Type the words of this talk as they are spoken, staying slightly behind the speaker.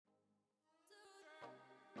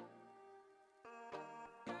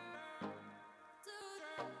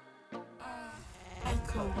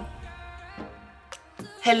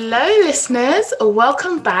Hello, listeners.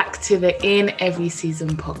 Welcome back to the In Every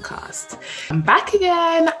Season podcast. I'm back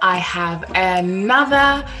again. I have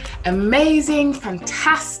another amazing,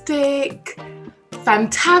 fantastic,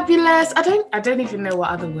 fantabulous. I don't even know what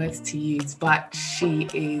other words to use, but she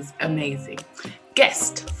is amazing.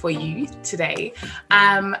 Guest for you today.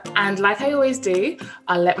 And like I always do,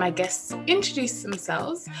 I'll let my guests introduce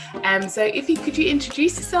themselves. So if you could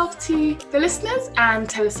introduce yourself to the listeners and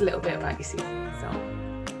tell us a little bit about yourself.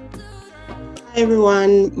 Hi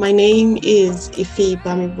everyone, my name is Ife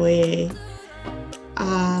Bamiboye.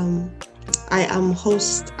 I am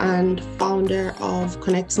host and founder of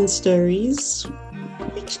Connecting Stories,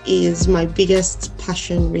 which is my biggest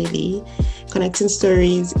passion really. Connecting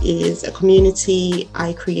Stories is a community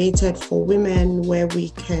I created for women where we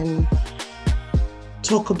can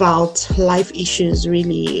talk about life issues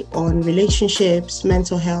really on relationships,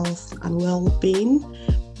 mental health and well-being.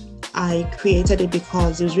 I created it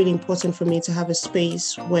because it was really important for me to have a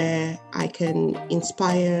space where I can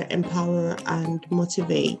inspire, empower, and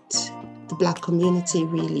motivate the Black community,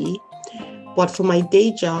 really. But for my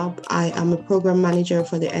day job, I am a program manager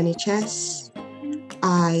for the NHS.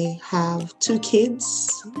 I have 2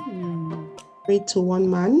 kids, married to 1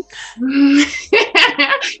 man.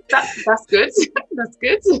 That's good. That's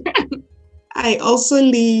good. I also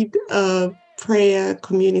lead a prayer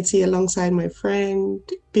community alongside my friend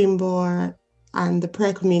Bimbo, and the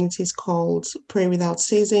prayer community is called Pray Without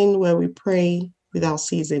Ceasing, where we pray without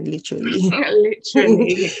ceasing, literally.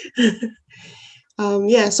 Literally.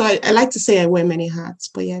 So I like to say I wear many hats,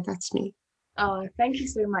 but yeah, that's me. Oh, thank you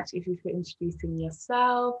so much, Ify, for introducing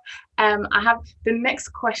yourself. I have the next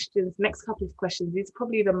couple of questions. These are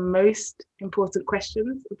probably the most important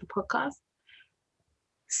questions of the podcast.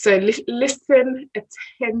 So listen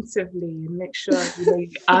attentively and make sure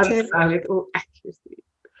you answer with all accuracy.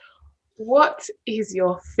 What is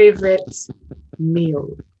your favorite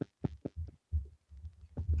meal?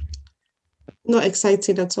 Not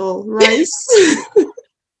exciting at all. Rice.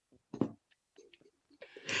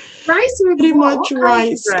 Rice with pretty what? much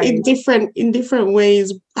rice in different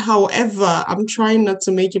ways. However, I'm trying not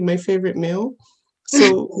to make it my favorite meal.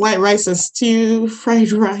 So white rice and stew,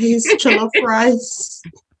 fried rice, jollof rice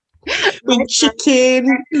with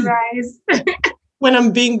chicken. Rice. When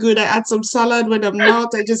I'm being good, I add some salad. When I'm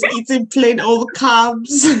not, I just eat it plain all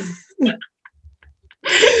carbs.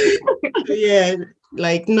 Yeah,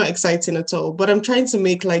 like not exciting at all. But I'm trying to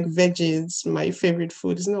make like veggies my favorite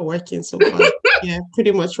food. It's not working so far. Yeah,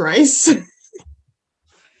 pretty much rice.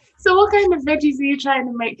 So what kind of veggies are you trying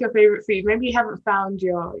to make your favorite food? Maybe you haven't found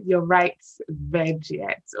your right veg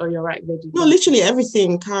yet, or your right veggie. No, literally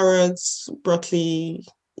everything. Carrots, broccoli,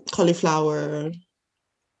 cauliflower,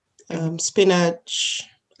 spinach.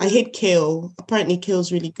 I hate kale. Apparently kale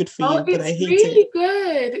is really good for you, but I hate it.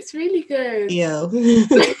 It's really good. Yeah.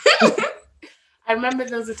 I remember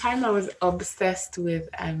there was a time I was obsessed with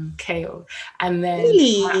kale, and then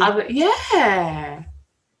really?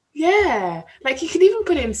 Yeah, like you can even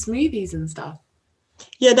put it in smoothies and stuff.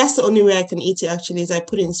 Yeah, that's the only way I can eat it actually, is I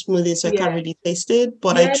put it in smoothies, so I can't really taste it.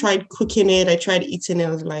 But I tried cooking it, I tried eating it, I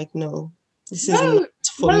was like, no, this isn't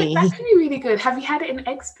for me. That's really good. Have you had it in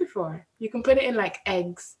eggs before? You can put it in like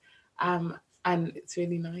eggs, and it's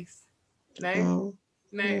really nice. No?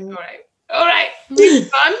 No? All right,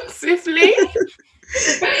 move on swiftly.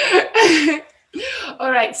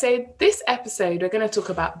 All right, so this episode we're going to talk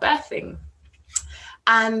about birthing.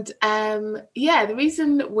 And the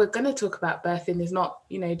reason we're going to talk about birthing is not,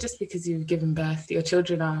 just because you've given birth. Your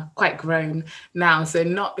children are quite grown now, so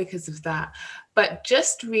not because of that, but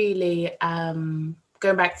just really going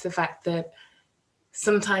back to the fact that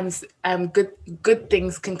sometimes good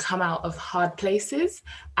things can come out of hard places,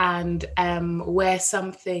 and where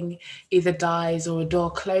something either dies or a door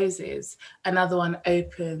closes, another one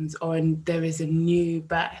opens, or there is a new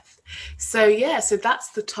birth. So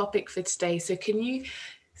that's the topic for today. So can you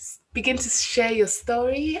begin to share your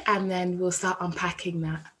story, and then we'll start unpacking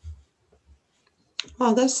that?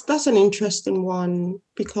 Oh, that's an interesting one,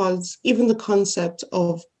 because even the concept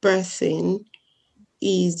of birthing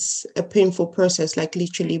is a painful process, like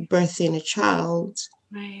literally birthing a child.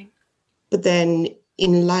 Right. But then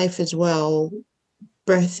in life as well,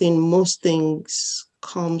 birthing most things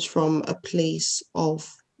comes from a place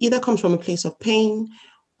of pain,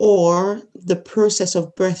 or the process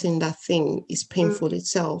of birthing that thing is painful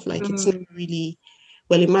itself. Like it's never really,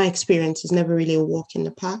 well, in my experience, it's never really a walk in the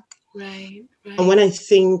park. Right. And when I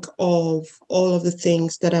think of all of the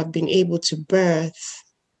things that I've been able to birth,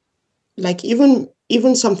 like even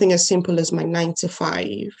something as simple as my 9 to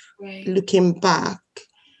 5, looking back,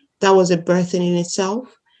 that was a birthing in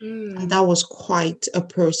itself. Mm. And that was quite a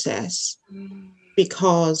process Mm.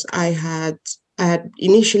 because I had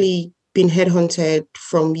initially been headhunted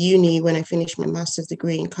from uni when I finished my master's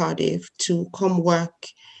degree in Cardiff to come work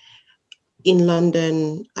in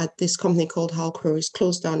London at this company called Halcro. It's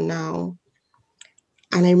closed down now.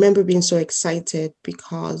 And I remember being so excited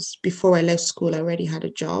because before I left school, I already had a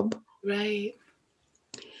job. Right.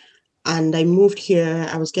 And I moved here.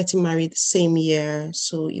 I was getting married the same year.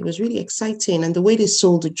 So it was really exciting. And the way they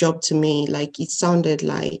sold the job to me, like it sounded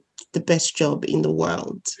like the best job in the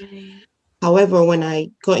world. Right. However, when I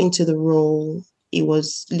got into the role, it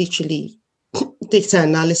was literally data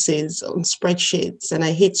analysis on spreadsheets. And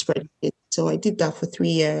I hate spreadsheets. So I did that for 3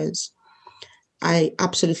 years. I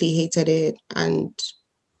absolutely hated it. And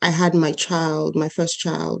I had my child, my first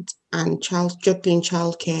child, and juggling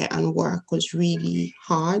childcare and work was really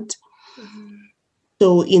hard. Mm-hmm.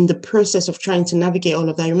 So in the process of trying to navigate all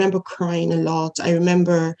of that, I remember crying a lot. I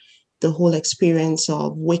remember the whole experience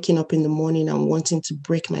of waking up in the morning and wanting to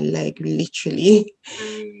break my leg, literally.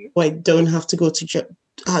 Right. I don't have to go to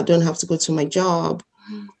I don't have to go to my job.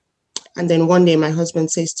 Mm-hmm. And then one day my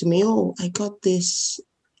husband says to me, "Oh, I got this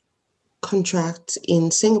contract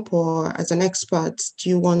in Singapore as an expert. Do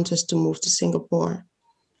you want us to move to Singapore?"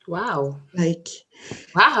 Wow. Like,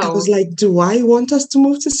 Wow. I was like, do I want us to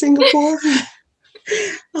move to Singapore?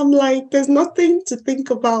 I'm like, there's nothing to think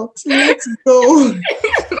about. Let's go.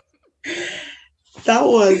 That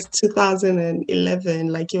was 2011.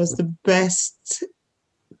 Like, it was the best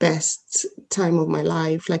time of my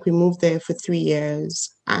life. Like, we moved there for 3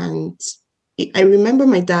 years. And I remember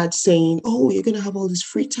my dad saying, "Oh, you're going to have all this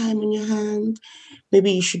free time on your hand.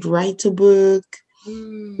 Maybe you should write a book.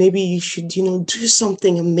 Maybe you should, do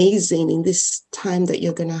something amazing in this time that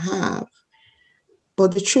you're going to have."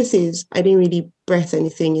 But the truth is, I didn't really birth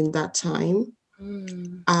anything in that time.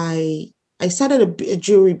 I started a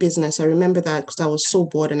jewelry business. I remember that because I was so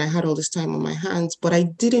bored and I had all this time on my hands, but I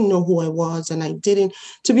didn't know who I was. And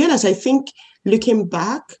to be honest, I think looking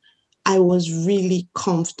back, I was really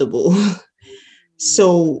comfortable.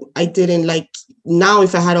 So I didn't now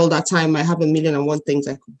if I had all that time, I have 1,000,001 things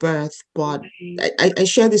I could birth. But I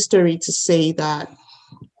share this story to say that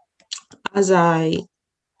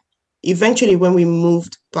eventually when we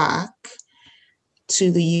moved back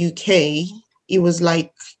to the UK, it was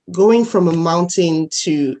like going from a mountain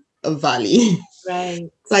to a valley. Right.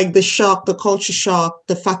 Like the shock, the culture shock,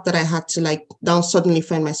 the fact that I had to now suddenly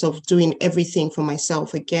find myself doing everything for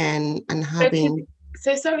myself again and having...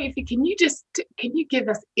 So sorry, Ify, can you give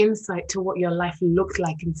us insight to what your life looked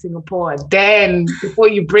like in Singapore? Then before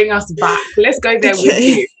you bring us back, let's go there with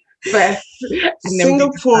you first.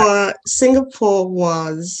 Singapore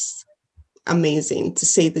was amazing, to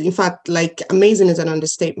say that. In fact, amazing is an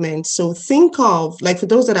understatement. So think of, for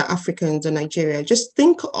those that are Africans in Nigeria, just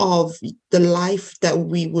think of the life that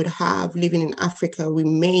we would have living in Africa with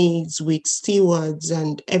maids, with stewards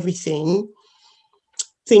and everything.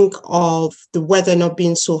 Think of the weather not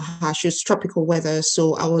being so harsh. It's tropical weather.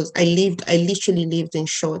 So I literally lived in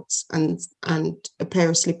shorts and a pair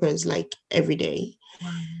of slippers every day.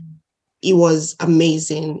 Wow. It was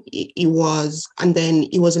amazing. It was, and then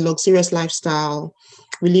it was a luxurious lifestyle.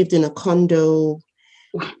 We lived in a condo,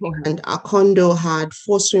 and our condo had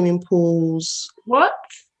 4 swimming pools. What?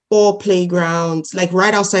 4 playgrounds.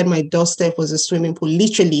 Right outside my doorstep was a swimming pool.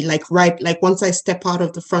 Literally, once I step out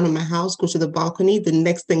of the front of my house, go to the balcony, the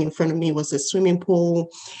next thing in front of me was a swimming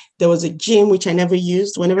pool. There was a gym, which I never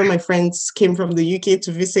used. Whenever my friends came from the UK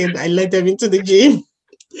to visit, I led them into the gym.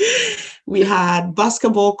 We had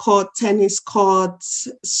basketball court, tennis court,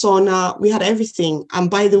 sauna. We had everything. And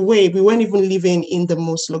by the way, we weren't even living in the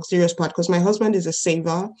most luxurious part because my husband is a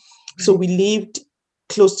saver. So we lived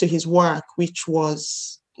close to his work, which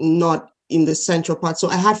was not in the central part. So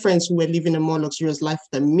I had friends who were living a more luxurious life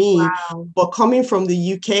than me. Wow. But coming from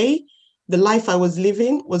the UK, the life I was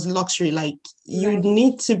living was luxury. You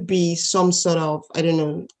need to be some sort of, I don't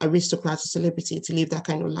know, aristocrat or celebrity to live that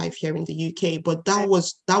kind of life here in the UK. But that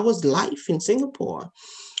was life in Singapore.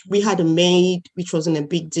 We had a maid, which wasn't a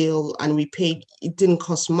big deal, and we paid. It didn't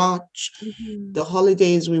cost much. Mm-hmm. The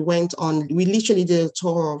holidays we went on, we literally did a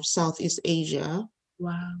tour of Southeast Asia.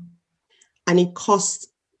 Wow. And it cost,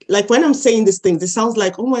 when I'm saying these things, it sounds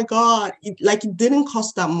like, oh my God, it didn't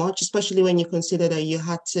cost that much, especially when you consider that you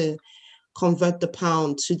had to convert the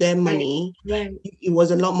pound to their money. Right. It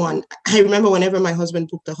was a lot more. And I remember whenever my husband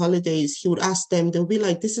booked the holidays, he would ask them, they'll be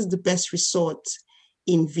like, this is the best resort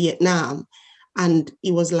in Vietnam. And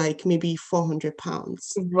it was maybe 400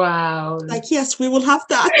 pounds. Wow. Yes, we will have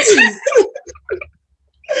that.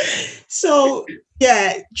 So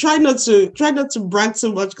yeah, try not to brag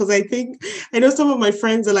so much, because I know some of my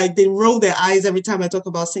friends are like, they roll their eyes every time I talk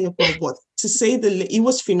about Singapore, but to say it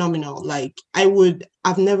was phenomenal. Like,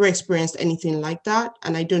 I've never experienced anything like that,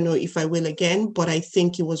 and I don't know if I will again, but I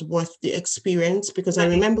think it was worth the experience, because I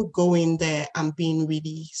remember going there and being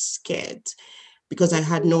really scared because I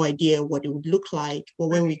had no idea what it would look like. But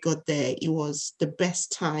when we got there, it was the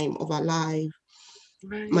best time of our life.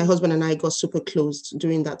 Right. My husband and I got super close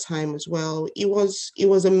during that time as well. It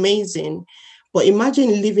was amazing. But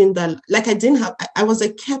imagine living that, like, I was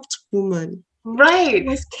a kept woman. I Right.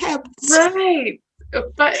 was kept. Right.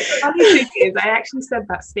 But funny thing is, I actually said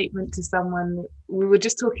that statement to someone. We were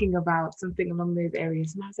just talking about something along those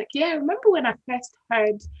areas, and I was like, "Yeah, I remember when I first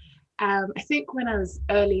heard. I think when I was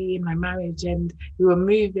early in my marriage, and we were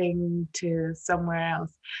moving to somewhere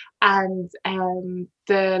else, and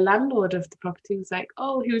the landlord of the property was like,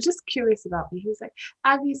 "Oh, he was just curious about me. He was like,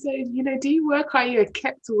 Abby, so do you work? Are you a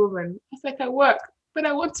kept woman?" I was like, "I work, but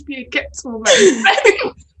I want to be a kept woman."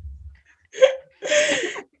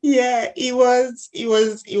 Yeah, it was,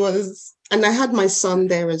 and I had my son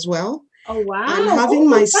there as well. Oh And wow! What having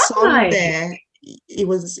my was that son like? there, it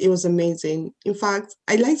was amazing. In fact,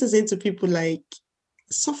 I like to say to people, like,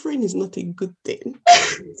 suffering is not a good thing.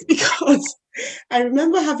 Because I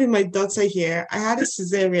remember having my daughter here. I had a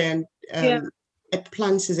cesarean, Yeah. a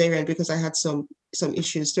planned cesarean, because I had some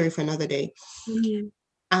issues. Story for another day. Mhm.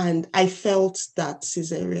 And I felt that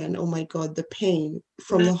cesarean. Oh my God, the pain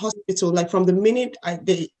from the hospital, like from the minute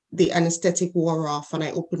the anesthetic wore off and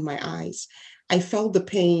I opened my eyes, I felt the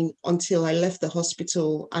pain until I left the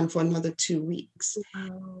hospital and for another 2 weeks.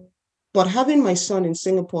 Wow. But having my son in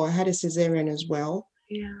Singapore, I had a cesarean as well.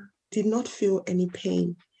 Yeah. Did not feel any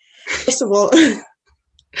pain. First of all, it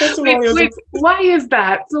was Wait, why is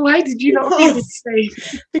that? So why did you not feel because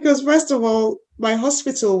it? because first of all, my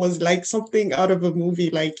hospital was like something out of a movie.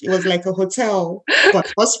 Like, it was like a hotel,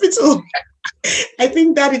 but hospital. I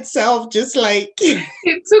think that itself just like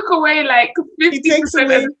It took away like it takes 50% of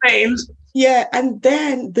away. the pain. Yeah, and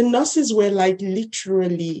then the nurses were like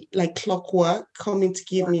literally like clockwork coming to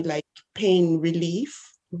give me like pain relief.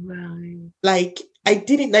 Right. Like, I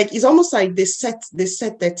didn't like, it's almost like they set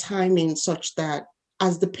their timing such that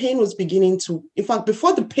as the pain was beginning to, in fact,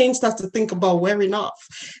 before the pain starts to think about wearing off,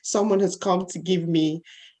 someone has come to give me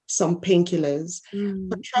some painkillers. Mm.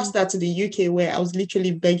 Contrast that to the UK, where I was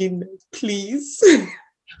literally begging them, please.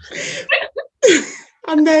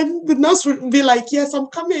 And then the nurse would be like, yes, I'm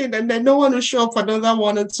coming. And then no one will show up for another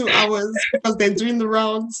 1 or 2 hours because they're doing the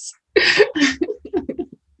rounds.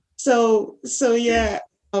 So yeah,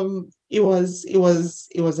 it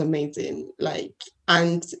was amazing. Like,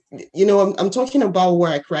 and I'm talking about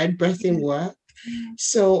work, right? Birthing work.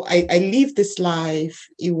 So I lived this life.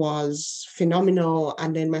 It was phenomenal.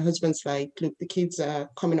 And then my husband's like, look, the kids are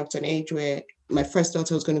coming up to an age where my first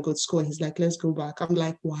daughter was going to go to school. And he's like, let's go back. I'm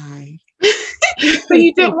like, why? So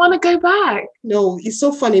you didn't want to go back? No, it's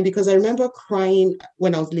so funny because I remember crying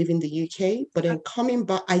when I was leaving the UK, but then coming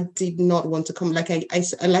back, I did not want to come. Like, I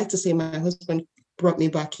like to say my husband brought me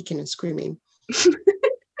back kicking and screaming.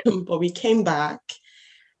 But we came back,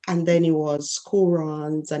 and then it was school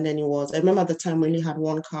runs, and then I remember at the time we only had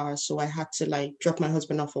one car, so I had to like drop my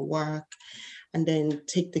husband off at work and then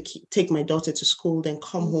take my daughter to school, then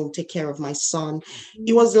come home, take care of my son.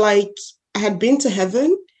 It was like I had been to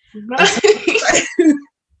heaven, and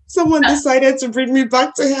someone decided to bring me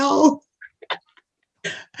back to hell.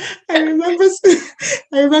 I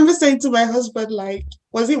remember saying to my husband, like,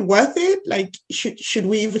 was it worth it? Like, should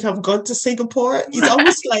we even have gone to Singapore? It's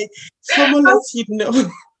almost like someone lets you know.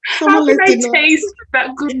 How can I taste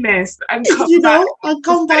that goodness and come back? And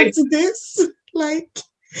come back to this? Like,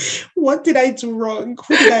 what did I do wrong?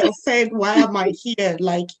 Who did I offend? Why am I here?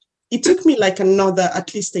 Like, it took me like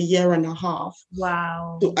at least a year and a half.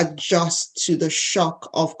 Wow. To adjust to the shock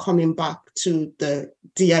of coming back to the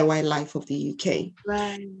DIY life of the UK.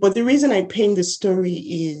 Right. But the reason I paint the story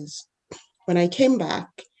is when I came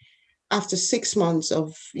back after 6 months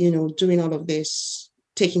of, doing all of this,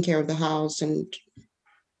 taking care of the house and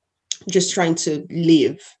just trying to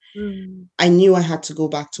live, I knew I had to go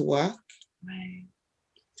back to work. Right.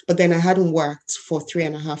 But then I hadn't worked for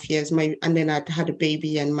 3.5 years. And then I'd had a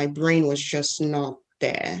baby and my brain was just not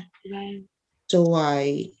there. Right. So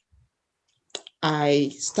I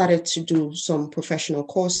started to do some professional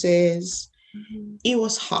courses. It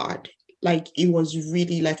was hard. Like, it was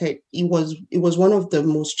really like it was one of the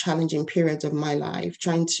most challenging periods of my life,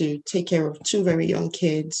 trying to take care of 2 very young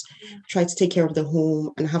kids, try to take care of the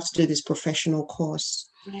home, and have to do this professional course.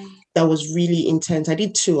 That was really intense. I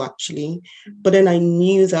did 2 actually, but then I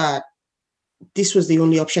knew that this was the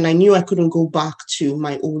only option. I knew I couldn't go back to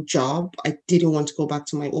my old job. I didn't want to go back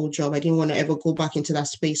to my old job. I didn't want to ever go back into that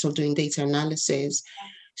space of doing data analysis.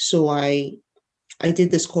 So I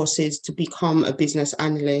did these courses to become a business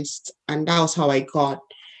analyst, and that was how I got.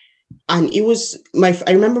 And it was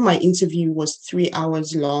I remember my interview was 3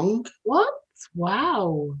 hours long. What?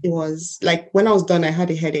 Wow. It was like, when I was done, I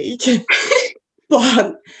had a headache.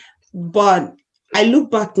 but I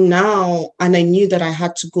look back now and I knew that I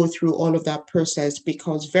had to go through all of that process,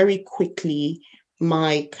 because very quickly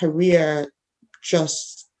my career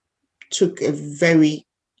just took a very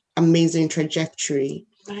amazing trajectory.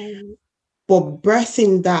 Right. But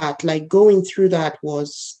birthing that, like going through that,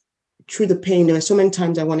 was through the pain. There were so many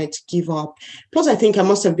times I wanted to give up. Plus, I think I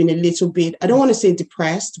must have been a little bit, I don't want to say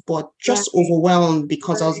depressed, but just overwhelmed,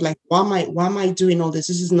 because I was like, why am I doing all this?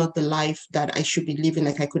 This is not the life that I should be living.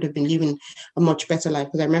 Like, I could have been living a much better life.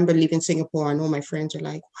 Because I remember leaving Singapore and all my friends were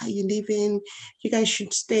like, why are you leaving? You guys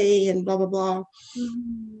should stay and blah, blah, blah.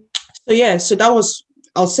 Mm-hmm. So yeah, so that was,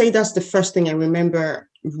 I'll say that's the first thing I remember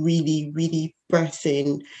really, really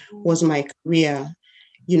birthing, was my career,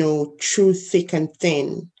 through thick and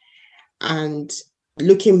thin. And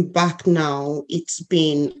looking back now, it's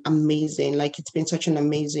been amazing. Like, it's been such an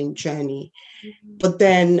amazing journey. Mm-hmm. But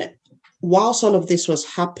then whilst all of this was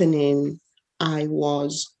happening, I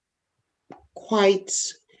was quite,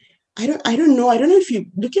 I don't know if you,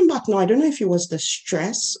 looking back now, I don't know if it was the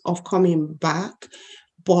stress of coming back,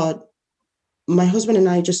 but my husband and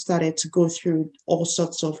I just started to go through all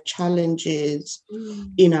sorts of challenges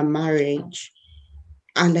in our marriage.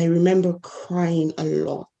 And I remember crying a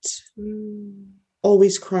lot,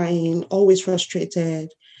 always crying, always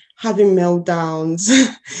frustrated, having meltdowns,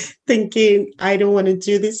 thinking, I don't want to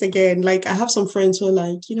do this again. Like, I have some friends who are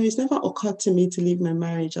like, it's never occurred to me to leave my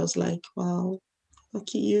marriage. I was like, wow,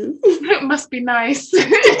 lucky you. It must be nice.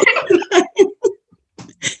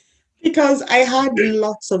 Because I had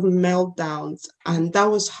lots of meltdowns, and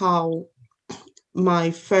that was how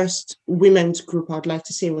my first women's group, I'd like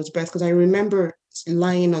to say, was birthed. Because I remember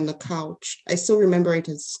lying on the couch. I still remember it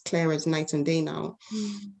as clear as night and day now.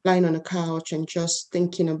 Lying on the couch and just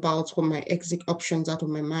thinking about what my exit options out of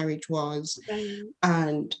my marriage was.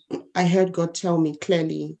 And I heard God tell me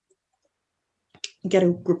clearly, get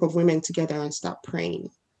a group of women together and start praying.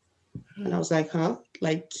 And I was like, huh?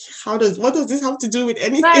 Like, what does this have to do with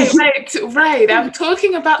anything? Right. I'm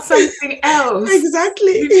talking about something else.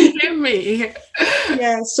 Exactly. You hear me?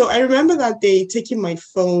 Yeah. So I remember that day taking my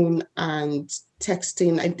phone and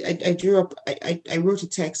texting. I wrote a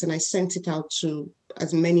text and I sent it out to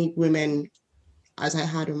as many women as I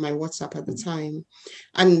had on my WhatsApp at the time.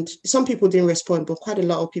 And some people didn't respond, but quite a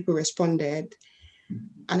lot of people responded.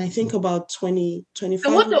 And I think about 20, 25.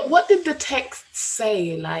 So what did the text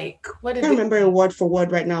say? Like, what did I can't remember a word for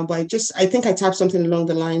word right now, but I think I typed something along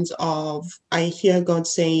the lines of, I hear God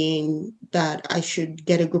saying that I should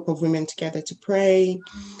get a group of women together to pray.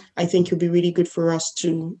 I think it would be really good for us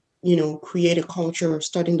to, create a culture of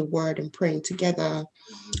studying the word and praying together.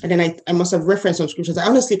 And then I must have referenced some scriptures. I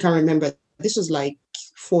honestly can't remember. This was like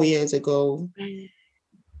 4 years ago.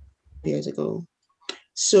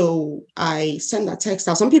 So I sent that text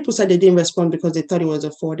out. Some people said they didn't respond because they thought it was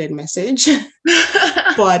a forwarded message.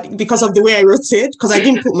 But because of the way I wrote it, because I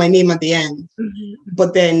didn't put my name at the end.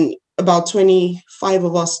 But then about 25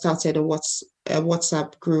 of us started a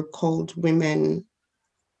WhatsApp group called Women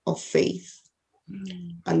of Faith.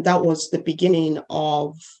 And that was the beginning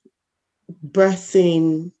of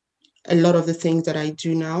birthing a lot of the things that I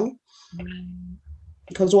do now.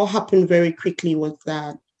 Because what happened very quickly was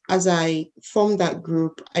that as I formed that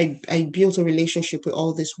group, I built a relationship with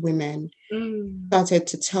all these women, started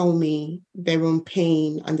to tell me their own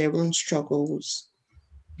pain and their own struggles.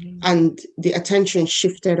 And the attention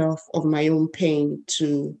shifted off of my own pain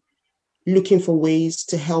to looking for ways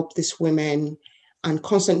to help these women and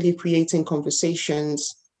constantly creating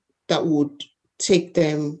conversations that would take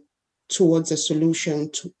them towards a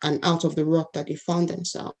solution and out of the rut that they found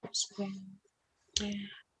themselves.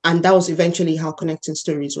 And that was eventually how Connecting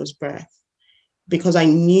Stories was birthed. Because I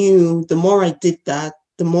knew the more I did that,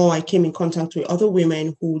 the more I came in contact with other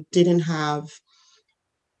women who didn't have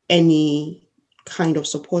any kind of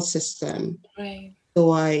support system.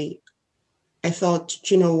 So I thought,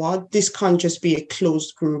 you know what, this can't just be a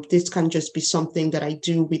closed group. This can't just be something that I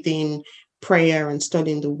do within prayer and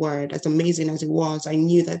studying the word. As amazing as it was, I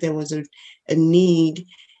knew that there was a need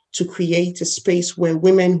to create a space where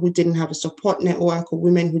women who didn't have a support network, or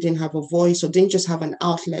women who didn't have a voice or didn't just have an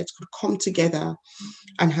outlet, could come together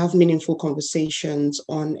and have meaningful conversations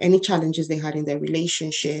on any challenges they had in their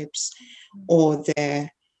relationships or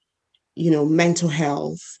their, mental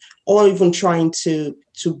health, or even trying to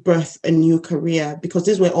birth a new career, because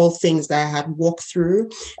these were all things that I had walked through.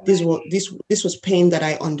 This was pain that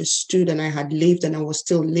I understood and I had lived and I was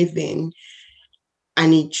still living.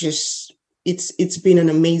 And it's been an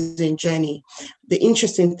amazing journey. The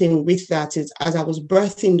interesting thing with that is, as I was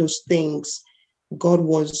birthing those things, God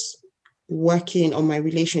was working on my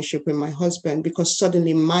relationship with my husband, because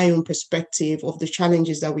suddenly my own perspective of the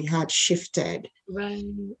challenges that we had shifted. Right.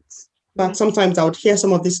 But sometimes I would hear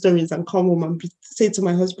some of these stories and come home and say to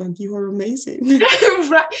my husband, "You are amazing."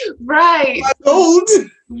 Right. Old.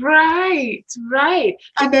 Right.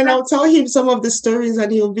 And then I'll tell him some of the stories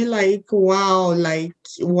and he'll be like, wow,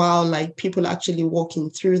 people actually walking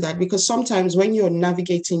through that. Because sometimes when you're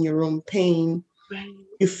navigating your own pain, right,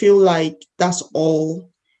 you feel like that's all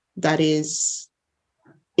that is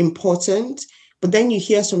important. But then you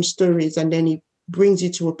hear some stories and then it brings you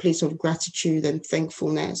to a place of gratitude and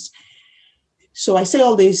thankfulness. So I say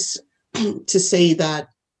all this to say that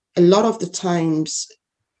a lot of the times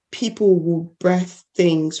people will birth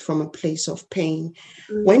things from a place of pain.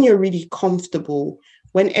 When you're really comfortable,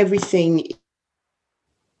 when everything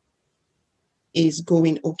is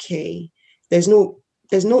going okay, there's no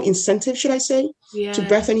incentive, should I say, to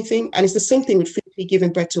birth anything. And it's the same thing with physically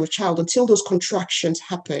giving birth to a child. Until those contractions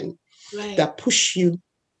happen that push you,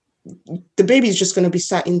 the baby is just going to be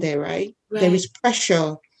sat in there, right? There is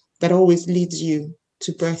pressure that always leads you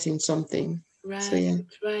to birthing something. Right, so, yeah.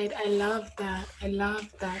 Right. I love that. And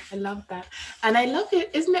I love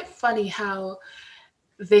it. Isn't it funny how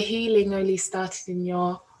the healing only started in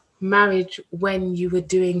your marriage when you were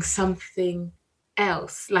doing something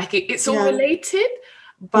else? Like it's all related,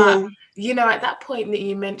 but at that point that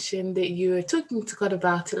you mentioned that you were talking to God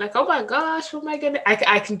about it, like, oh my gosh, what am I gonna?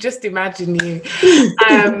 I can just imagine you,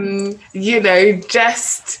 and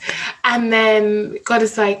then God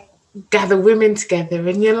is like, gather women together,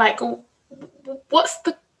 and you're like, oh, what's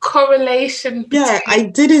the correlation? I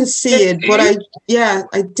didn't see it, but I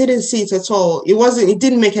didn't see it at all. It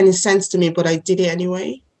didn't make any sense to me, but I did it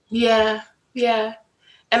anyway. Yeah.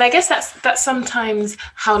 And I guess that's sometimes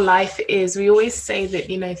how life is. We always say that,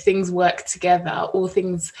 things work together, all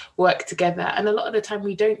things work together. And a lot of the time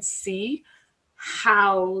we don't see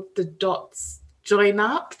how the dots join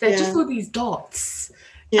up. They're just all these dots.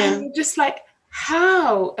 Yeah. And you're just like,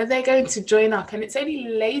 how are they going to join up? And it's only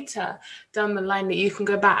later down the line that you can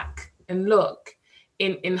go back and look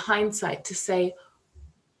in hindsight to say,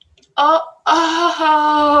 I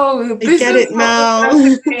get it now.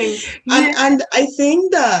 And I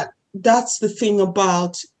think that's the thing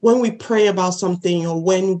about when we pray about something, or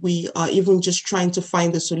when we are even just trying to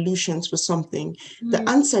find the solutions for something, the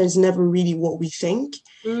answer is never really what we think.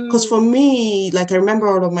 Because for me, like, I remember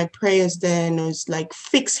all of my prayers then, it was like,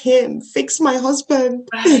 fix him, fix my husband.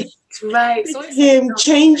 Right. Fix him,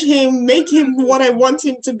 change him, make him what I want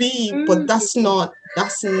him to be. But that's not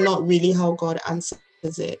really how God answers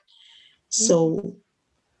it. So,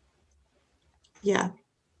 yeah.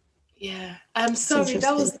 I'm sorry.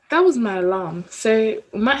 That was my alarm. So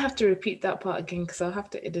we might have to repeat that part again because I'll have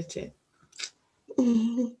to edit it.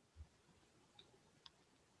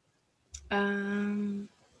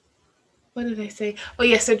 What did I say? Oh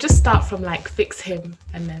yeah. So just start from like fix him,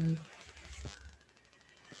 and then.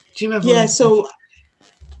 Do you remember? Yeah. So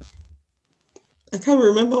I can't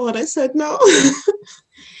remember what I said now.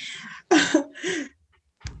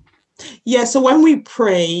 Yeah. So when we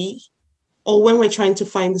pray, or when we're trying to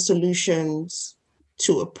find the solutions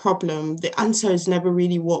to a problem, the answer is never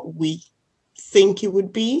really what we think it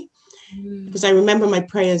would be. Because I remember my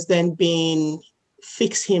prayers then being,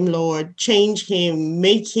 fix him, Lord, change him,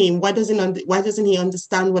 make him. Why doesn't he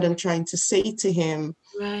understand what I'm trying to say to him?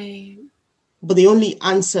 Right. But the only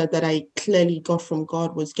answer that I clearly got from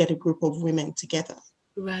God was, get a group of women together.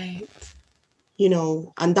 Right.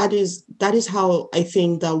 And that is how I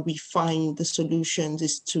think that we find the solutions,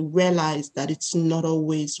 is to realize that it's not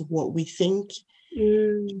always what we think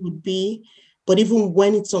it would be. But even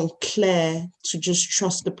when it's unclear, to just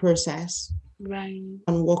trust the process, right,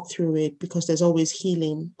 and walk through it, because there's always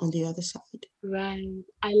healing on the other side. Right.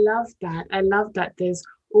 I love that. There's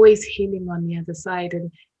always healing on the other side,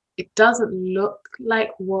 and it doesn't look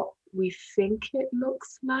like what we think it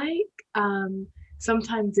looks like.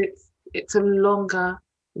 Sometimes it's a longer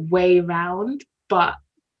way round, but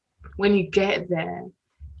when you get there,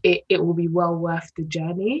 it will be well worth the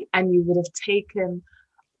journey, and you would have taken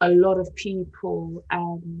a lot of people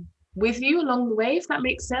with you along the way, if that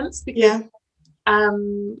makes sense. Because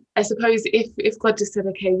I suppose if God just said,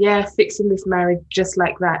 okay, fixing this marriage just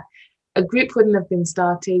like that, a group wouldn't have been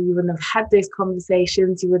started. You wouldn't have had those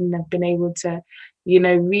conversations. You wouldn't have been able to,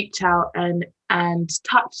 reach out and and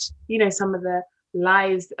touch, some of the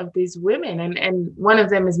lives of these women. And one of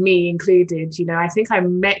them is me included. I think I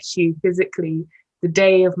met you physically the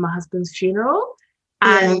day of my husband's funeral.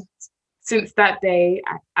 Yeah. And since that day,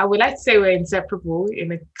 I would like to say we're inseparable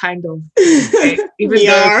in a kind of way, even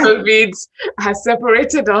though COVID has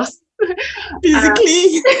separated us.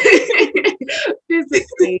 Physically.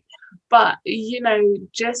 Physically. But,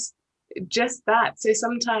 just that. So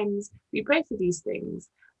sometimes we pray for these things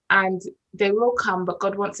and they will come, but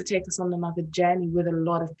God wants to take us on another journey with a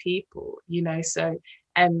lot of people, so,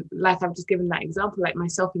 and like I've just given that example, like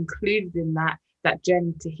myself included in that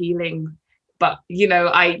journey to healing. But, you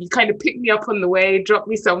kind of pick me up on the way, drop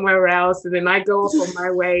me somewhere else, and then I go off on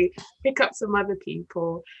my way, pick up some other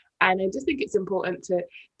people. And I just think it's important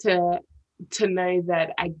to know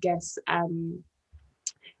that, I guess,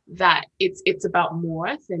 that it's about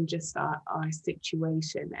more than just our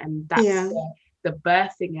situation. And that's where the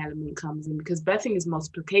birthing element comes in, because birthing is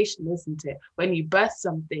multiplication, isn't it? When you birth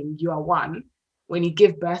something, you are one. When you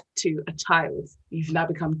give birth to a child, you've now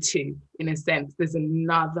become two, in a sense. There's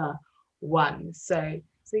another one. So thank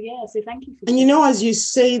you for and as you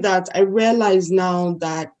say that, I realize now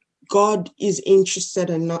that God is interested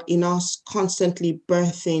in us constantly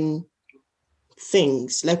birthing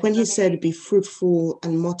things. Like when he said, be fruitful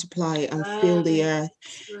and multiply and fill the earth.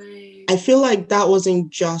 I feel like that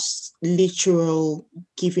wasn't just literal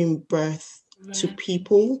giving birth to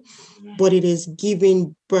people, but it is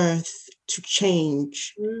giving birth to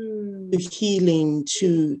change, to healing,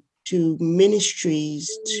 to ministries,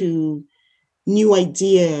 to new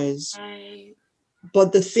ideas.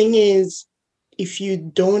 But the thing is, if you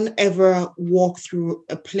don't ever walk through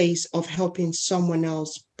a place of helping someone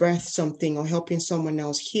else birth something or helping someone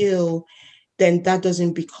else heal, then that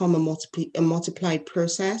doesn't become a multiplied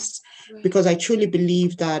process. Because I truly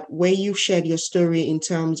believe that where you shared your story in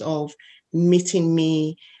terms of meeting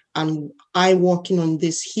me and I walking on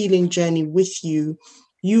this healing journey with you,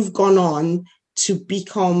 you've gone on to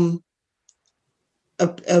become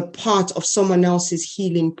a part of someone else's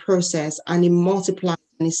healing process, and it multiplies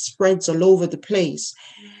and it spreads all over the place.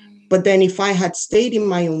 But then if I had stayed in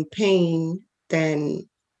my own pain, then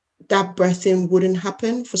that birthing wouldn't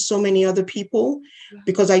happen for so many other people,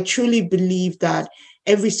 because I truly believe that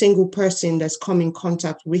every single person that's come in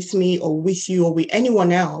contact with me or with you or with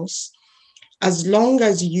anyone else, as long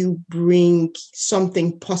as you bring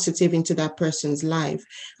something positive into that person's life,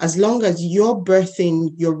 as long as you're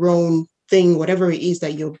birthing your own thing, whatever it is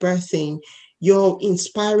that you're birthing, you're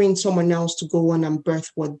inspiring someone else to go on and birth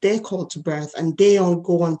what they're called to birth, and they all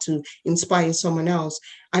go on to inspire someone else.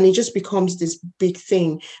 And it just becomes this big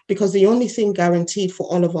thing, because the only thing guaranteed for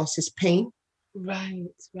all of us is pain. Right.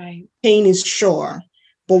 Pain is sure,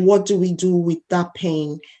 but what do we do with that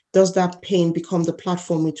pain? Does that pain become the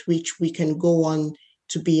platform with which we can go on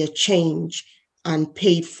to be a change and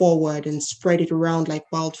pay it forward and spread it around like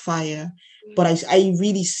wildfire? But I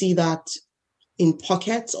really see that in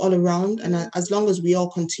pockets all around. And as long as we all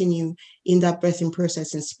continue in that birthing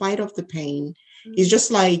process, in spite of the pain, it's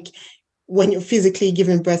just like when you're physically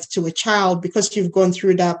giving birth to a child, because you've gone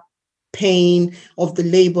through that pain of the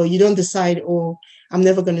labor, you don't decide, oh, I'm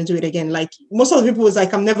never going to do it again. Like most of the people was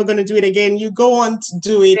like, I'm never going to do it again. You go on to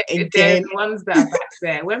do it again. They're the ones that are back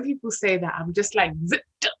there. When people say that, I'm just like,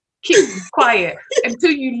 keep quiet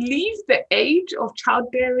until you leave the age of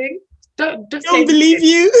childbearing. Don't believe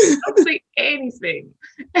you. Don't say anything.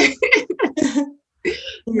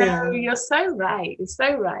 No, you're so right. You're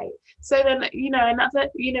so right. So then,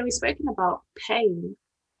 we've spoken about pain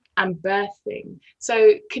and birthing.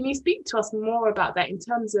 So can you speak to us more about that in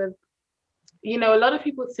terms of, a lot of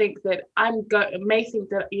people think that I'm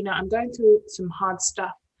going through some hard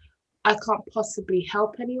stuff. I can't possibly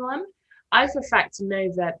help anyone. I, for a fact,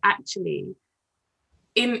 know that actually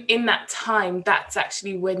in that time, that's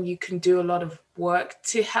actually when you can do a lot of work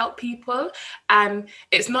to help people. And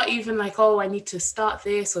it's not even like, oh, I need to start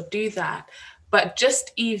this or do that, but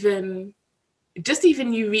just even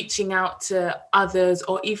you reaching out to others,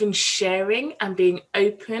 or even sharing and being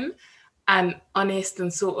open and honest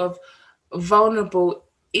and sort of vulnerable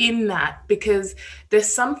in that, because there's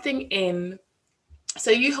something in,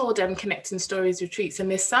 so you hold Connecting Stories retreats,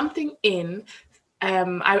 and there's something in,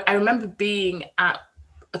 I remember being at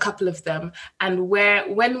a couple of them, and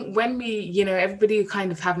when we, everybody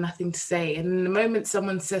kind of have nothing to say, and in the moment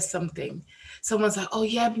someone says something, someone's like, oh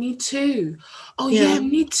yeah, me too. Oh yeah,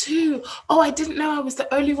 me too. Oh, I didn't know I was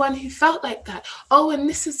the only one who felt like that. Oh, and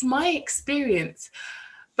this is my experience.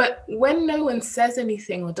 But when no one says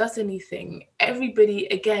anything or does anything, everybody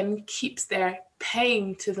again keeps their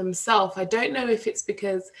pain to themselves. I don't know if it's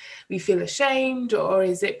because we feel ashamed, or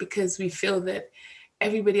is it because we feel that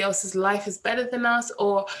everybody else's life is better than us,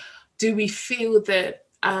 or do we feel that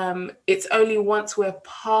it's only once we're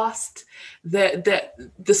past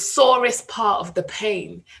the sorest part of the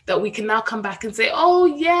pain that we can now come back and say, oh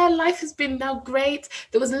yeah, life has been now great.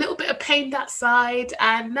 There was a little bit of pain that side,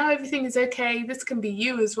 and now everything is okay. This can be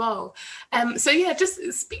you as well. So yeah, just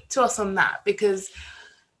speak to us on that, because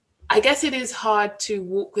I guess it is hard to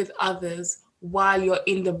walk with others while you're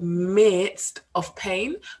in the midst of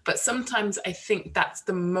pain, but sometimes I think that's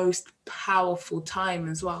the most powerful time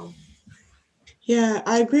as well. Yeah,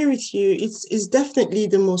 I agree with you. It's definitely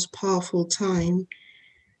the most powerful time,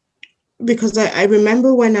 because I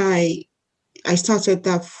remember when I started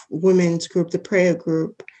that women's group, the prayer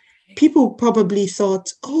group, people probably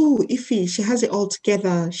thought, oh, Ife, she has it all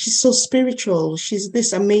together. She's so spiritual. She's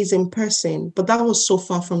this amazing person. But that was so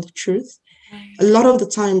far from the truth. A lot of the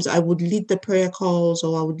times I would lead the prayer calls,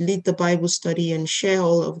 or I would lead the Bible study and share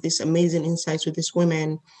all of these amazing insights with these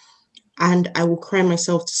women. And I would cry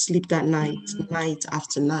myself to sleep that night, night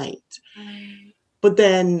after night. But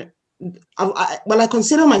then, I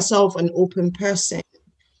consider myself an open person.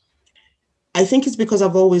 I think it's because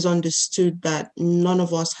I've always understood that none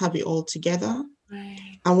of us have it all together. Right.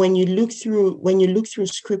 And when you look through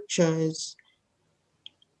scriptures,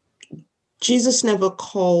 Jesus never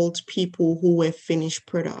called people who were finished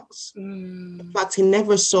products. In fact, he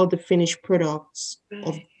never saw the finished products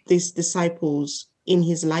of these disciples in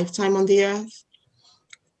his lifetime on the earth.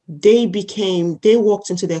 They walked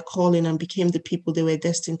into their calling and became the people they were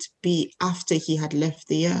destined to be after he had left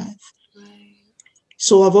the earth. Right.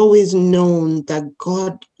 So I've always known that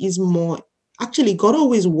God is more, actually, God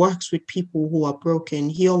always works with people who are broken.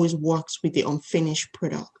 He always works with the unfinished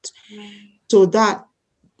product. Right. So that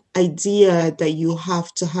idea that you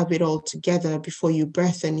have to have it all together before you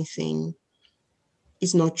birth anything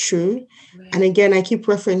is not true. Right. And again, I keep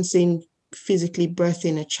referencing physically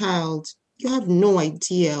birthing a child. You have no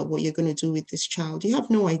idea what you're going to do with this child. You have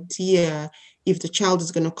no idea if the child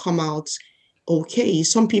is going to come out okay.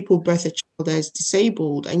 Some people birth a child that is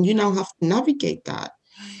disabled, and you now have to navigate that.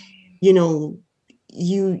 You know,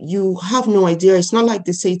 you have no idea. It's not like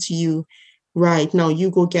they say to you, right, now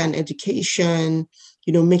you go get an education,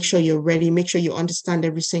 make sure you're ready, make sure you understand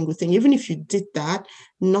every single thing. Even if you did that,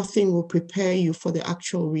 nothing will prepare you for the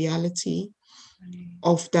actual reality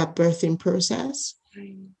of that birthing process.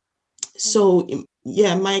 So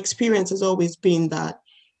yeah, my experience has always been that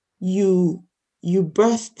you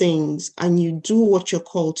birth things and you do what you're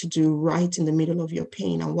called to do right in the middle of your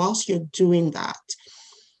pain. And whilst you're doing that,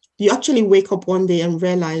 you actually wake up one day and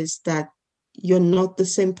realize that you're not the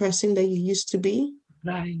same person that you used to be.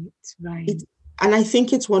 Right. And I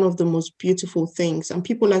think it's one of the most beautiful things. And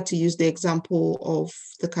people like to use the example of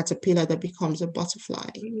the caterpillar that becomes a butterfly.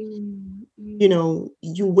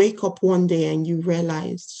 You wake up one day and you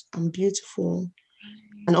realize I'm beautiful.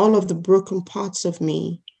 And all of the broken parts of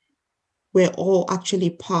me were all actually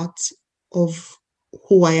part of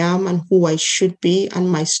who I am and who I should be, and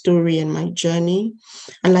my story and my journey.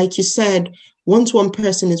 And like you said, once one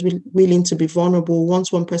person is willing to be vulnerable,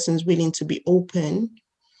 once one person is willing to be open,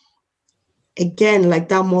 again, like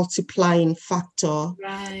that multiplying factor,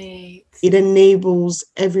 right, it enables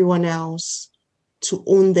everyone else to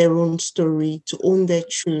own their own story, to own their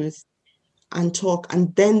truth and talk.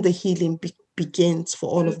 And then the healing begins for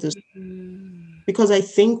all of this. Because I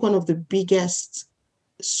think one of the biggest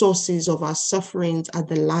sources of our sufferings are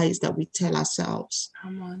the lies that we tell ourselves.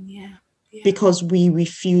 Come on, yeah. Because we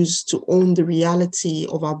refuse to own the reality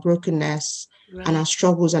of our brokenness and our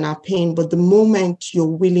struggles and our pain. But the moment you're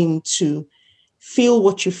willing to feel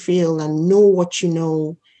what you feel and know what you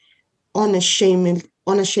know unashamedly,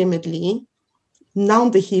 now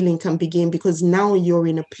the healing can begin, because now you're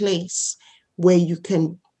in a place where you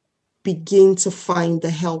can begin to find the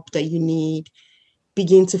help that you need,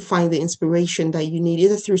 begin to find the inspiration that you need,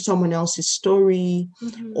 either through someone else's story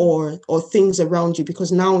or things around you,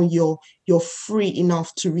 because now you're free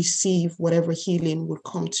enough to receive whatever healing would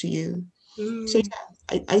come to you. So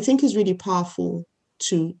yeah, I think it's really powerful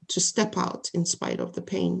to step out in spite of the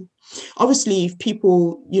pain. Obviously, if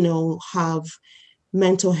people, have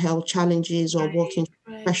mental health challenges or walking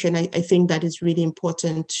depression, I think that is really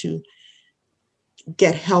important to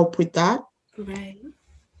get help with that.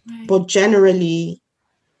 But generally,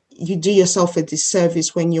 you do yourself a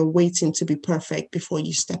disservice when you're waiting to be perfect before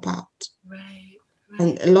you step out.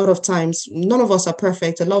 And a lot of times, none of us are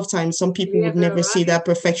perfect. A lot of times, some people would never see that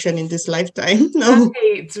perfection in this lifetime. No.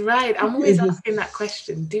 Right. I'm always asking that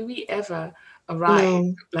question. Do we ever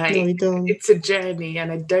arrive. No, we don't. It's a journey,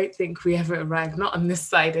 and I don't think we ever arrive, not on this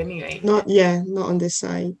side anyway. Not on this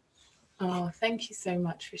side. Oh, thank you so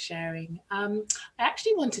much for sharing. I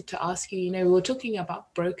actually wanted to ask you, we were talking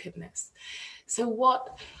about brokenness. So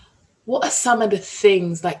what are some of the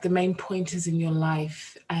things, like the main pointers in your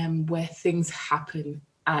life, where things happen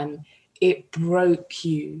and it broke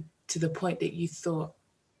you to the point that you thought,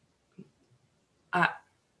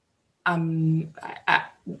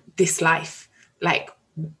 this life, like,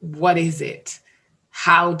 what is it?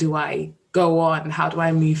 How do I go on? How do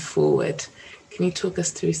I move forward? Can you talk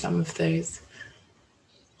us through some of those?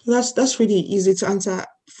 That's really easy to answer.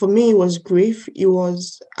 For me, it was grief. It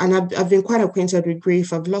was, and I've been quite acquainted with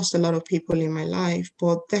grief. I've lost a lot of people in my life,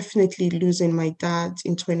 but definitely losing my dad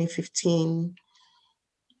in 2015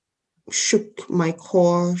 shook my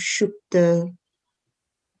core, shook the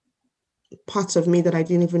parts of me that I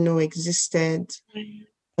didn't even know existed.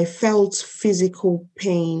 I felt physical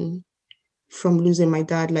pain from losing my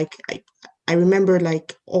dad. Like I remember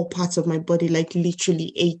like all parts of my body like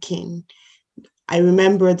literally aching. I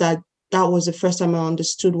remember that was the first time I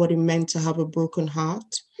understood what it meant to have a broken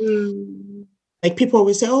heart. Like people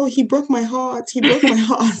always say, "Oh, he broke my heart. He broke my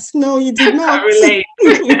heart." No, he did not. Relate.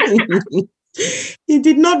 He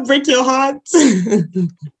did not break your heart.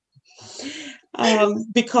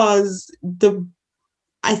 Because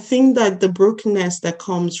I think that the brokenness that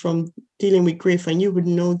comes from dealing with grief, and you would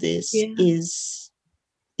know this, is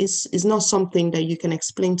not something that you can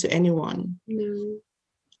explain to anyone. No.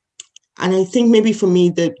 And I think maybe for me,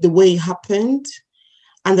 the way it happened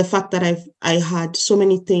and the fact that I had so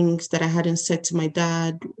many things that I hadn't said to my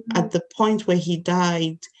dad, at the point where he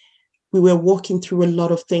died, we were walking through a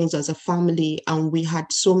lot of things as a family, and we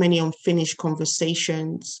had so many unfinished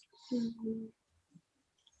conversations.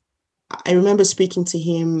 I remember speaking to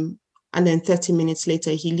him, and then 30 minutes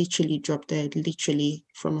later, he literally dropped dead, literally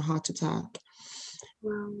from a heart attack.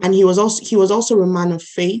 Wow. And he was also a man of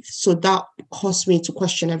faith, so that caused me to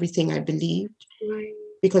question everything I believed,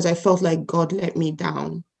 because I felt like God let me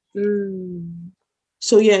down.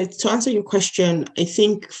 So yeah, to answer your question, I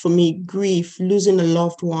think for me, grief, losing a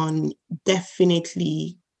loved one,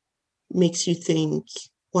 definitely makes you think,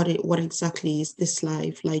 what exactly is this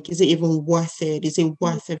life? Like, is it even worth it? Is it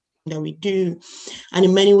worth everything that we do? And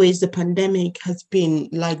in many ways, the pandemic has been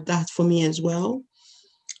like that for me as well.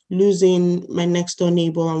 Losing my next door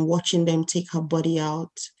neighbor and watching them take her body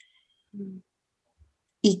out,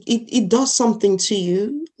 it does something to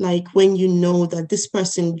you. Like when you know that this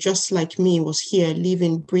person, just like me, was here,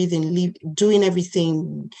 living, breathing, doing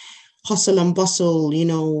everything, hustle and bustle,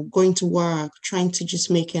 going to work, trying to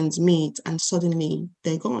just make ends meet, and suddenly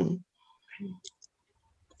they're gone.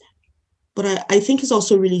 But I think it's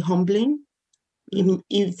also really humbling.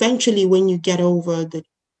 Eventually, when you get over the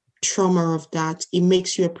trauma of that, it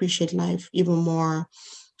makes you appreciate life even more.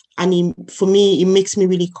 And for me, it makes me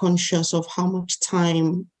really conscious of how much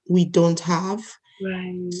time we don't have.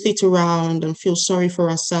 Sit around and feel sorry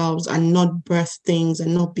for ourselves and not birth things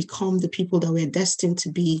and not become the people that we're destined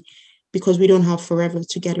to be, because we don't have forever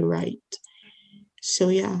to get it right. So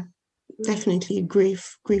yeah, definitely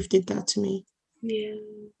grief did that to me. Yeah,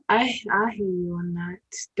 I hear you on that.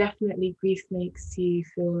 Definitely grief makes you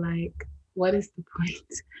feel like, what is the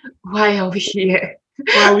point? Why are we here?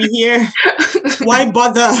 Why are we here? Why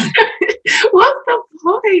bother? What's the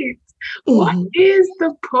point? What is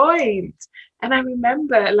the point? And I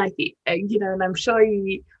remember, like, and I'm sure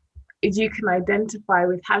you can identify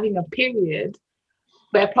with having a period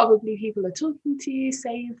where probably people are talking to you,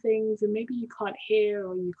 saying things, and maybe you can't hear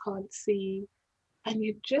or you can't see. And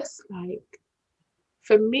you're just like,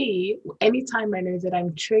 for me, anytime I know that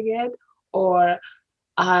I'm triggered or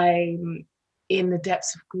I'm in the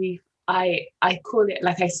depths of grief, I call it,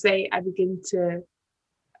 like I say, I begin to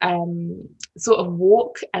sort of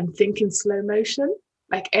walk and think in slow motion.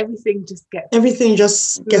 Like everything just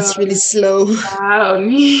gets really slow down.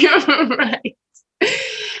 Right.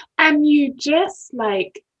 And you just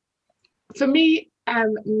like, for me,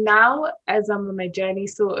 now as I'm on my journey,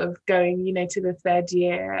 sort of going, to the third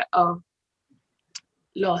year of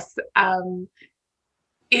loss,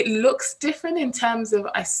 it looks different in terms of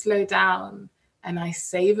I slow down and I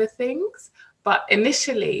savor things. But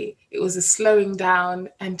initially, it was a slowing down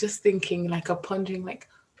and just thinking, like a pondering, like,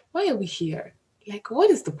 why are we here? Like, what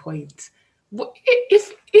is the point?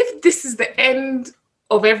 If this is the end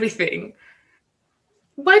of everything,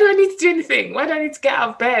 why do I need to do anything? Why do I need to get out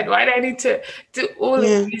of bed? Why do I need to do all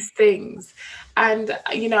of these things? And,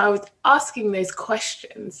 I was asking those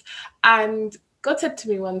questions. And God said to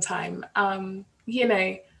me one time,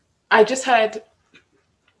 I just heard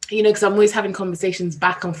because I'm always having conversations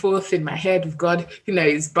back and forth in my head with God, who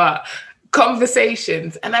knows, but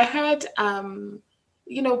conversations. And I heard, why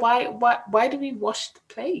do we wash the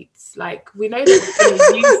plates? Like, we know that we're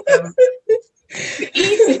going to use them to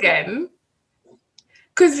eat again.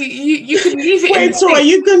 Because you can leave it. Wait, so are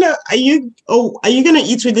you gonna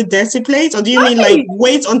eat with the dirty plate, or do you mean like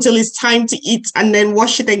wait until it's time to eat and then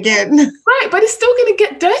wash it again? Right, but it's still gonna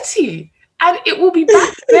get dirty and it will be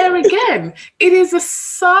back there again. It is a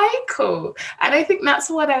cycle. And I think that's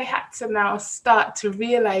what I had to now start to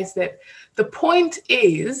realize, that the point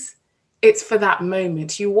is, it's for that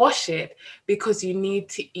moment. You wash it because you need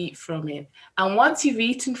to eat from it. And once you've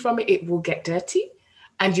eaten from it, it will get dirty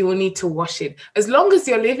and you will need to wash it. As long as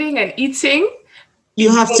you're living and eating,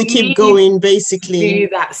 you have to keep going, basically. Do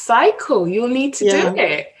that cycle. You'll need to do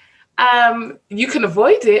it. You can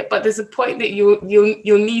avoid it, but there's a point that you'll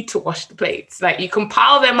need to wash the plates. Like, you can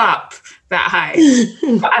pile them up that high,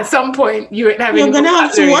 but at some point you're gonna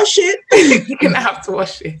have to wash it. You're gonna have to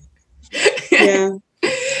wash it. Yeah,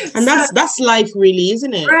 and that's life, really,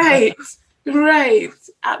 isn't it? Right.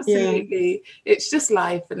 Absolutely. Yeah. It's just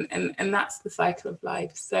life, and that's the cycle of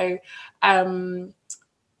life. So,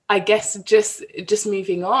 I guess just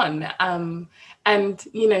moving on. And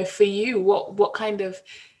for you, what kind of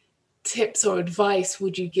tips or advice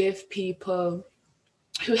would you give people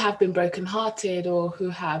who have been brokenhearted, or who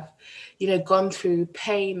have, gone through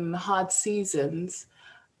pain and hard seasons?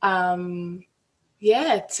 What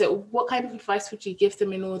kind of advice would you give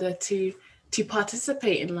them in order to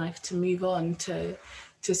participate in life, to move on, to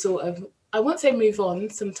sort of, I won't say move on,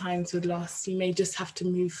 sometimes with loss, you may just have to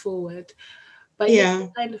move forward. But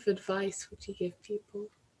what kind of advice would you give people?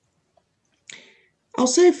 I'll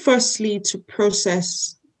say, firstly, to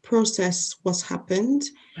process what's happened.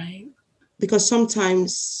 Right. Because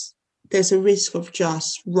sometimes there's a risk of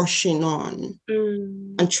just rushing on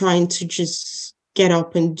and trying to just get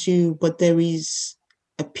up and do, but there is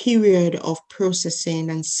a period of processing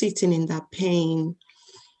and sitting in that pain.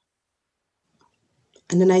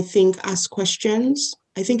 And then I think ask questions.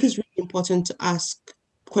 I think it's really important to ask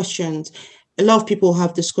questions. A lot of people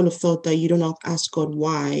have the school of thought that you don't ask God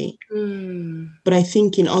why. But I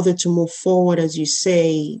think in order to move forward, as you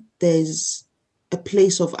say, there's a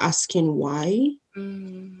place of asking why.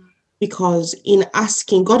 Because in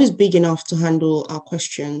asking, God is big enough to handle our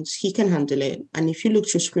questions. He can handle it. And if you look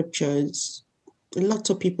through scriptures, lots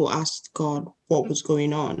of people asked God what was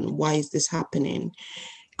going on. Why is this happening?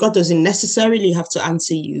 God doesn't necessarily have to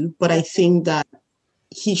answer you, but I think that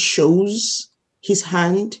he shows his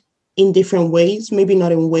hand in different ways, maybe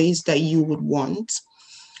not in ways that you would want.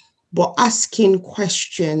 But asking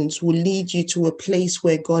questions will lead you to a place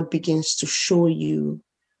where God begins to show you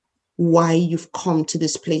why you've come to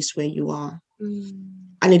this place where you are.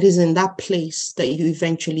 And it is in that place that you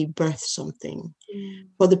eventually birth something.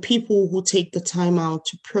 For the people who take the time out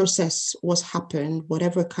to process what's happened,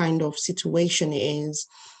 whatever kind of situation it is,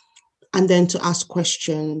 and then to ask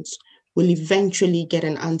questions, will eventually get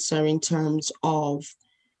an answer in terms of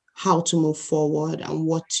how to move forward and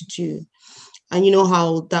what to do. And you know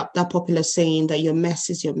how that popular saying that your mess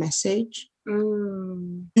is your message?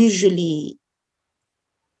 Usually,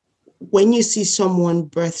 when you see someone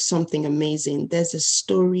birth something amazing, there's a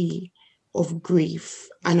story of grief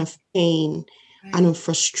and of pain and of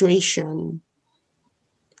frustration.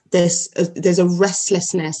 There's a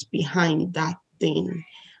restlessness behind that thing.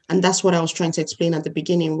 And that's what I was trying to explain at the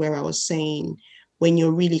beginning, where I was saying, when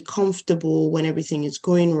you're really comfortable, when everything is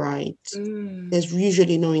going right, there's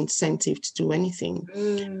usually no incentive to do anything.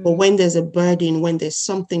 But when there's a burden, when there's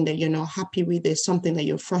something that you're not happy with, there's something that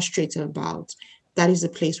you're frustrated about, that is the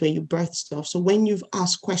place where you birth stuff. So when you've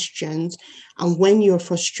asked questions and when you're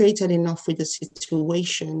frustrated enough with the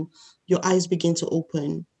situation, your eyes begin to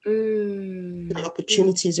open to the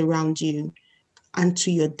opportunities around you and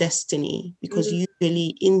to your destiny, because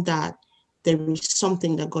usually in that there is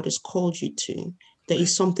something that God has called you to. There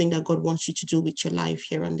is something that God wants you to do with your life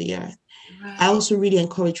here on the earth. I also really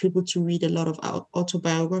encourage people to read a lot of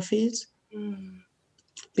autobiographies,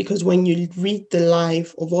 because when you read the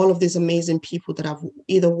life of all of these amazing people that have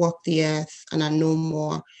either walked the earth and are no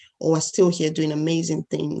more, or are still here doing amazing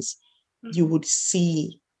things, you would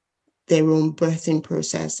see their own birthing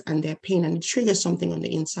process and their pain, and it triggers something on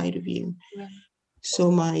the inside of you. So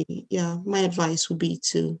my advice would be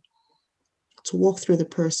to walk through the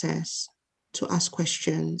process, to ask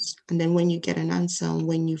questions, and then when you get an answer and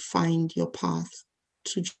when you find your path,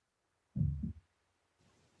 to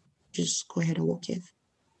just go ahead and walk it.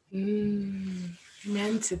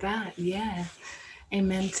 Amen to that. Yeah.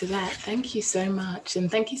 Amen to that. Thank you so much.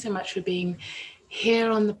 And thank you so much for being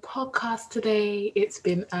here on the podcast today. It's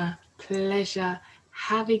been a pleasure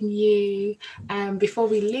having you. Before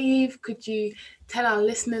we leave, could you tell our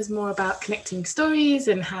listeners more about Connecting Stories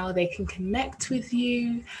and how they can connect with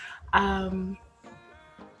you? There's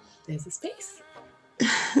a space.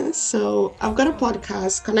 So I've got a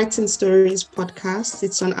podcast, Connecting Stories podcast.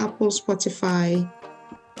 It's on Apple, Spotify,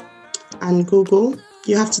 and Google.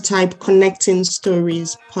 You have to type Connecting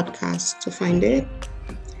Stories podcast to find it.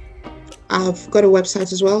 I've got a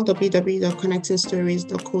website as well,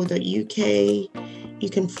 www.connectingstories.co.uk. You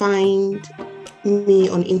can find me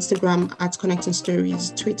on Instagram at Connecting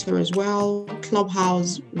Stories, Twitter as well.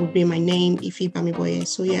 Clubhouse would be my name, Ifi Bamiboye.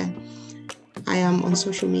 So yeah, I am on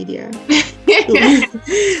social media.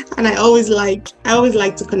 And I always like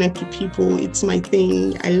to connect with people. It's my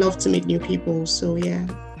thing. I love to meet new people. So yeah,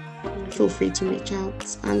 feel free to reach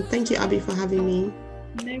out. And thank you, Abby, for having me.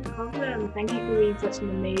 No problem. Thank you for being such an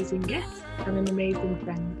amazing guest and an amazing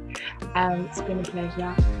friend. It's been a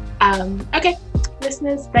pleasure. Okay,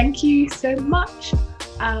 listeners, thank you so much.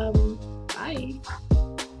 Bye.